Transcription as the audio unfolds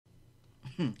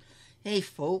Hey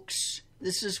folks,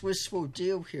 this is Wistful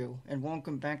Deal here, and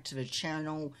welcome back to the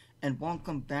channel, and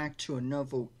welcome back to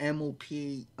another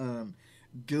MLP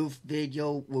goof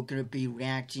video. We're gonna be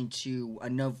reacting to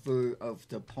another of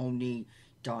the Pony.mov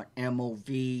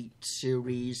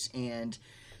series, and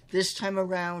this time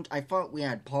around, I thought we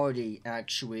had Party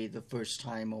actually the first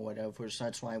time or whatever, so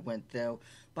that's why I went there.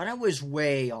 But I was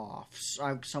way off, so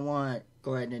I want to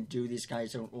go ahead and do these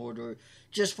guys in order,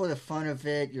 just for the fun of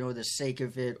it, you know, the sake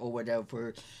of it, or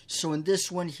whatever. So in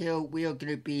this one here, we are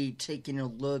going to be taking a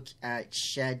look at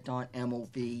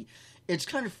Shed.mov. It's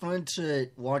kind of fun to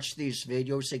watch these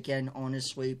videos again,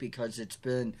 honestly, because it's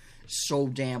been so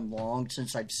damn long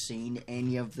since I've seen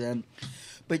any of them.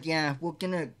 But yeah, we're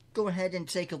going to go ahead and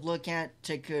take a look at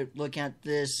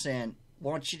this and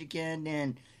watch it again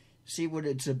and see what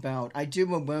it's about. I do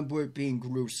remember it being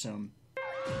gruesome.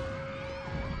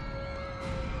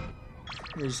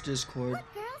 Here's Discord.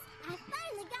 Look, girls, I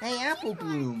finally got Hey, my Apple cutie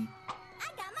Bloom. mark. I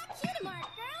got my cutie mark,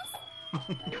 girls.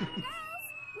 Girls,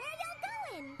 where y'all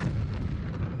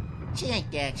going? She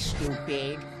ain't that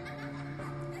stupid.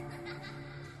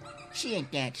 She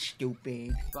ain't that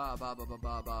stupid. What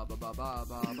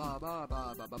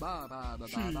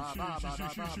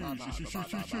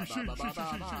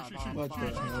the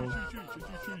hell?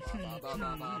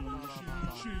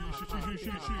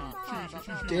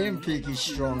 Damn Piggy's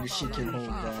strong as she can hold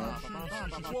that.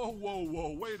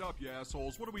 Whoa, wait up, you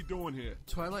assholes. What are we doing here?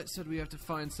 Twilight said we have to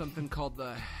find something called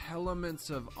the Elements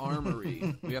of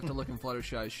Armory. We have to look in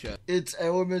Fluttershy's shed. It's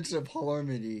Elements of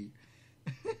Harmony.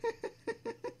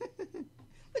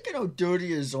 Look at how dirty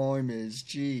his arm is,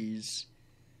 jeez.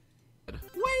 Wait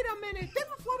a minute,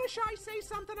 didn't Fluttershy say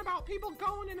something about people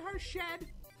going in her shed?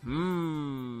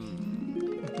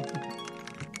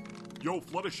 Yo,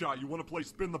 Fluttershy, you want to play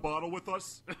spin the bottle with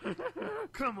us?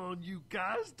 Come on, you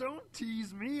guys, don't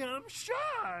tease me, I'm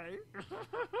shy.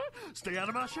 Stay out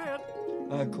of my shed.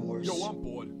 Of course. Yo, I'm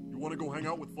bored. You want to go hang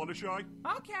out with Fluttershy?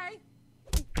 Okay.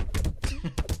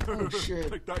 Oh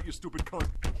shit. Take that, you stupid cunt.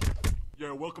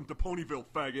 Yeah, welcome to Ponyville,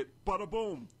 faggot. Bada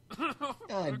boom.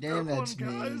 God damn, that's Come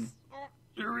on, guys. mean.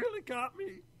 You really got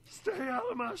me. Stay out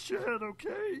of my shed,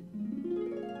 okay?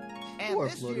 And Poor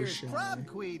this year's Fluttershy. prom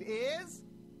queen is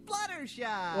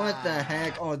Fluttershy. What the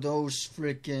heck are those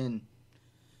freaking...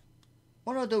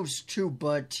 What are those two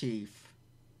butt teeth?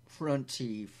 Front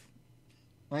teeth.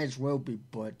 Might as well be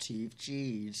butt teeth,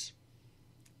 jeez.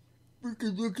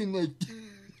 Freaking looking like...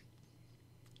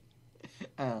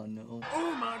 I don't know.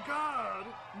 Oh my god!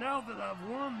 Now that I've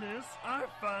won this, I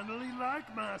finally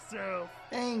like myself.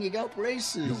 Dang, you got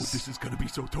braces. Yo, this is gonna be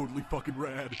so totally fucking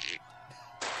rad.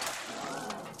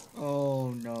 Oh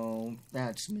no,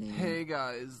 that's me. Hey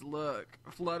guys, look,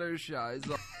 Fluttershy's.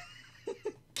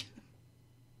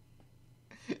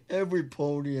 Every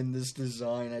pony in this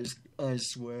design, I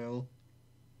swear.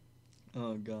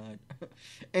 Oh god.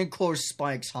 And of course,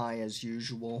 Spike's high as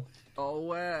usual. all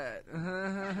wet.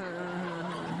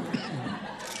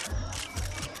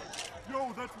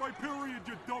 Yo, that's my period,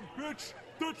 you dumb bitch.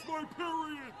 That's my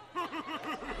period.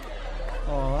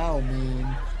 Oh, how mean.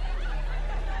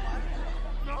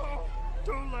 No!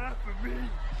 Don't laugh at me!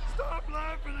 Stop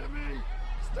laughing at me!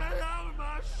 Stay out of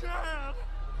my shed!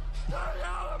 Stay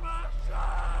out of my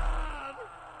shed!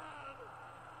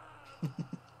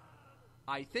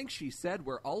 I think she said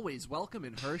we're always welcome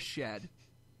in her shed.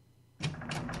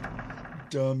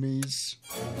 Dummies.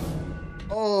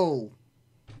 Oh.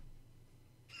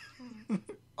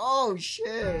 Oh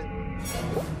shit.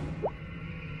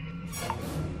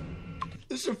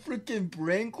 There's a freaking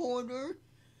brain corner?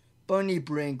 Bunny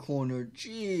brain corner,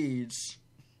 jeez.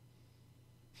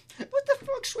 What the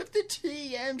fuck's with the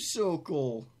TM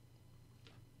circle?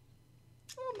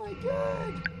 Oh my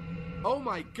god. Oh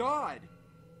my god!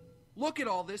 Look at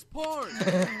all this porn!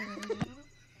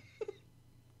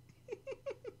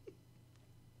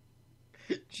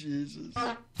 Jesus.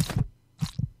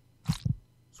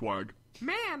 Swag.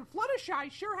 Man,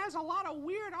 Fluttershy sure has a lot of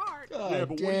weird art. God Yeah,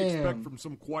 but damn. what do you expect from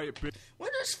some quiet bitch?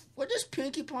 What does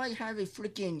Pinkie Pie have a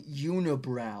freaking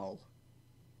unibrow?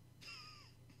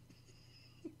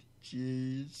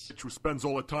 Jeez. Who spends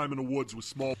all her time in the woods with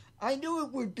small... I knew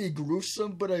it would be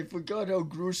gruesome, but I forgot how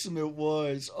gruesome it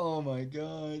was. Oh my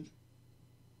god.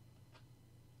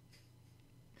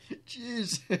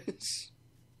 Jesus.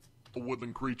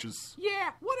 woodland creatures.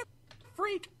 Yeah, what a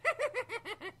freak.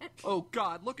 Oh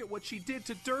god, look at what she did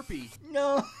to Derpy.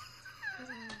 No.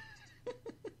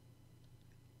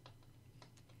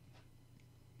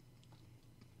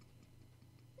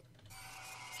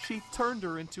 She turned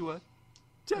her into a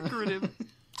decorative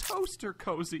toaster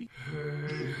cozy.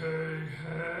 Hey, hey,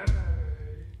 hey.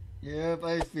 Yep,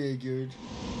 I figured.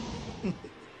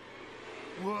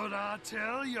 What I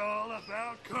tell y'all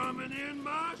about coming in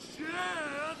my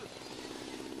shed?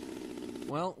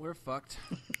 Well, we're fucked.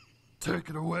 Take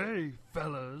it away,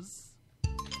 fellas.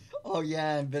 Oh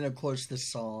yeah, and then of course the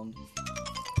song.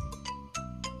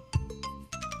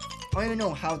 I don't even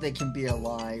know how they can be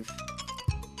alive.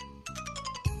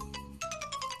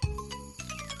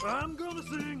 I'm gonna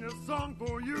sing a song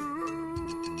for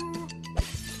you.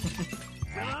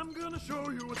 And I'm gonna show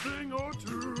you a thing or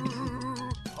two.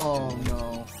 Oh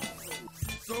no.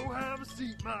 So have a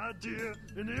seat, my dear,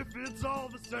 and if it's all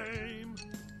the same,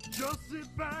 just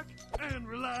sit back and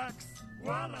relax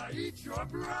while I eat your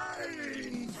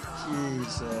brains.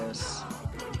 Jesus.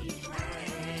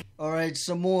 Alright,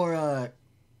 some more,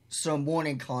 some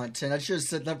warning content. I should have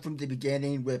said that from the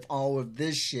beginning with all of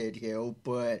this shit here,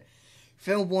 but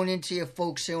fair warning to you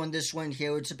folks here on this one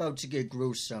here, it's about to get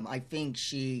gruesome. I think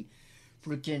she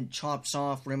freaking chops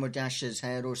off Rainbow Dash's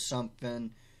head or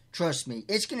something. Trust me,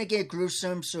 it's gonna get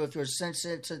gruesome, so if you're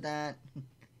sensitive to that,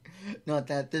 not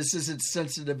that this isn't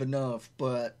sensitive enough,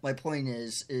 but my point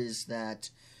is that,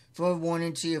 for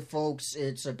warning to you folks,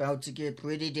 it's about to get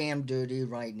pretty damn dirty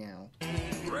right now.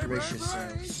 Brace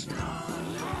yourselves.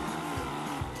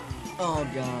 Oh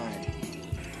god.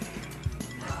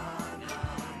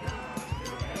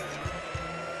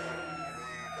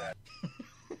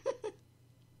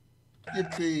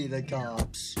 Yippee, the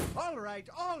cops. All right.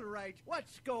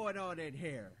 What's going on in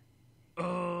here?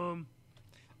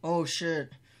 Oh shit.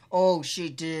 Oh, she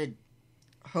did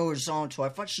horizontal. I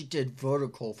thought she did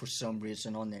vertical for some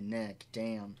reason on the neck.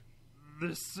 Damn.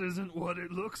 This isn't what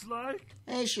it looks like?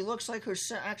 Hey, she looks like her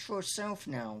actual self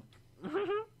now.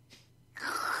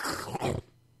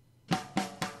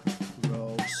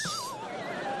 Gross.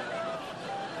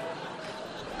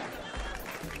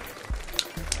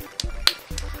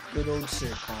 Good old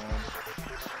sitcom.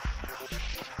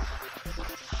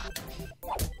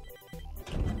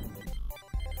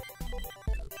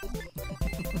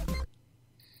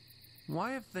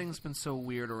 Why have things been so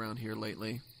weird around here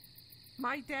lately?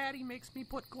 My daddy makes me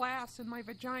put glass in my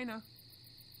vagina.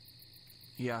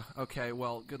 Yeah, okay,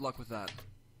 well, good luck with that.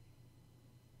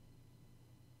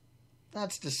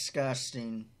 That's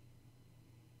disgusting.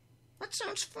 That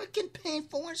sounds freaking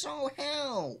painful as all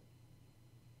hell.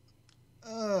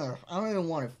 Ugh, I don't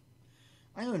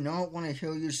not want to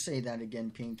hear you say that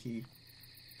again, Pinky.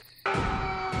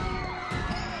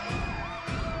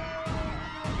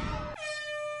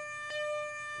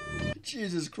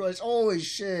 Jesus Christ, holy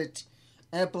shit.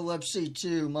 Epilepsy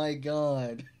too, my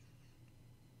god.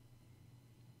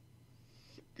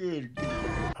 Good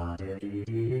God.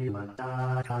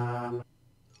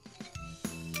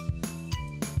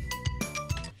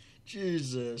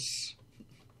 Jesus.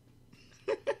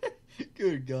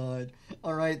 Good God.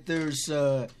 Alright, there's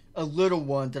a little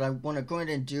one that I want to go ahead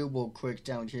and do real quick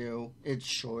down here. It's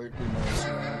short. We might as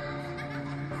well.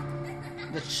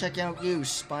 Let's check out you,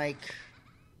 Spike.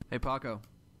 Hey, Paco.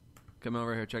 Come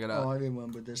over here, check it Oh, out. I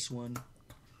remember this one.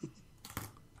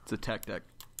 It's a tech deck.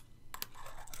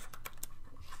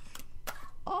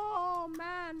 Oh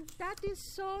man, that is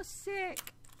so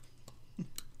sick.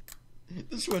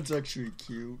 This one's actually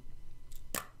cute.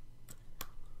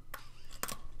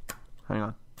 Hang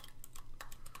on.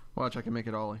 Watch, I can make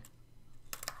it ollie.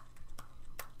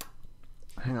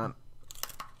 Hang on.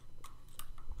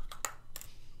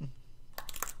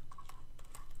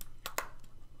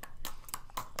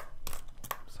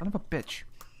 Son of a bitch.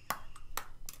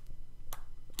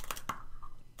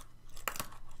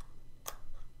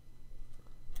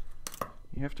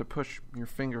 You have to push your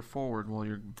finger forward while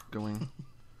you're going.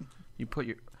 You put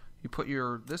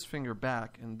your this finger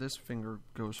back and this finger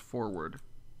goes forward.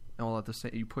 And all at the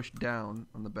same, you push down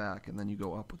on the back and then you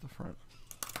go up with the front.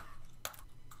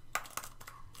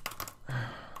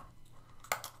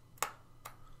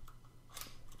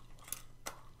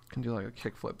 Can do like a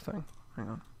kickflip thing. Hang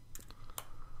on.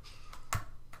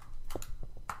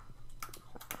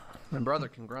 My brother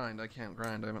can grind. I can't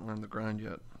grind. I haven't learned the grind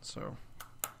yet. So,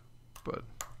 but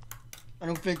I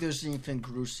don't think there's anything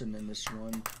gruesome in this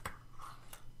one.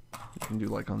 you can do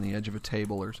like on the edge of a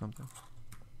table or something.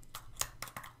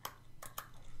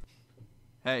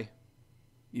 Hey,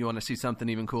 you want to see something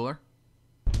even cooler?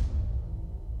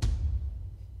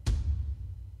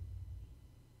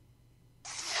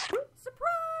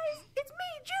 Surprise! It's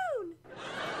me, June!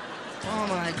 Oh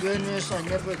my goodness, I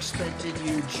never expected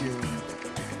you, June.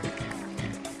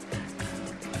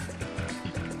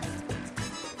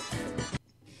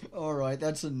 Alright,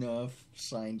 that's enough,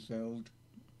 Seinfeld.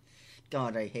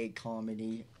 God, I hate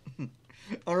comedy.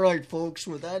 Alright, folks,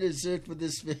 well, that is it for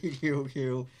this video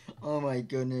here. Oh my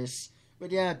goodness.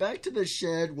 But yeah, back to the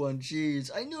shed one. Jeez,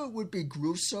 I knew it would be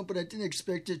gruesome, but I didn't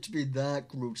expect it to be that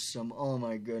gruesome. Oh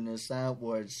my goodness, that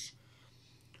was...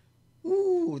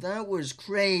 Ooh, that was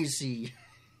crazy.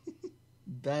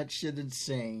 That shit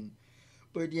insane.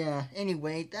 But yeah,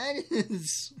 anyway, that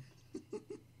is...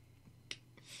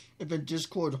 I've been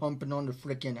Discord humping on the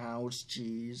freaking house,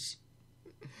 jeez.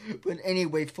 But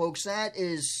anyway, folks, that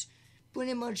is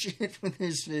pretty much it for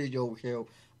this video here.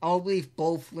 I'll leave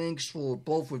both links for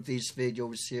both of these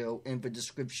videos here in the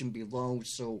description below,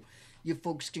 so you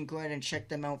folks can go ahead and check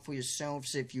them out for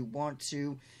yourselves if you want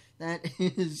to. That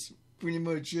is pretty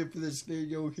much it for this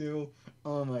video here.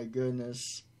 Oh my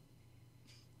goodness.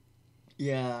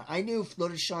 Yeah, I knew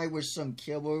Fluttershy was some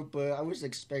killer, but I was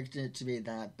expecting it to be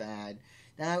that bad.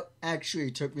 That actually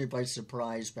took me by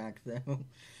surprise back then.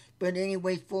 But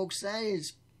anyway, folks, that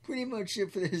is pretty much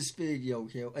it for this video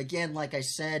here. Again, like I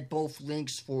said, both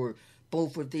links for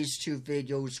both of these two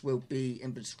videos will be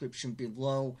in the description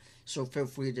below. So feel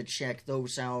free to check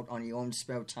those out on your own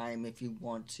spare time if you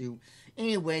want to.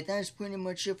 Anyway, that's pretty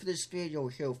much it for this video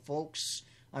here, folks.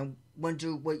 I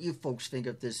wonder what you folks think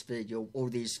of this video or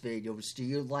these videos. Do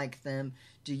you like them?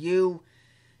 Do you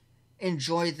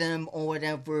enjoy them or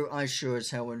whatever? I sure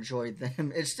as hell enjoyed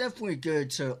them. It's definitely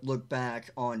good to look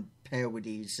back on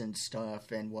parodies and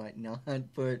stuff and whatnot.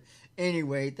 But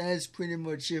anyway, that's pretty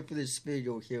much it for this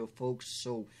video here, folks.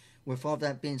 So with all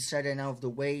that being said and out of the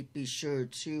way, be sure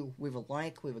to leave a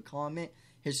like, leave a comment,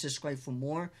 hit subscribe for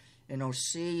more, and I'll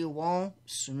see you all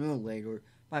sooner or later.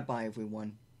 Bye bye,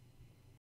 everyone.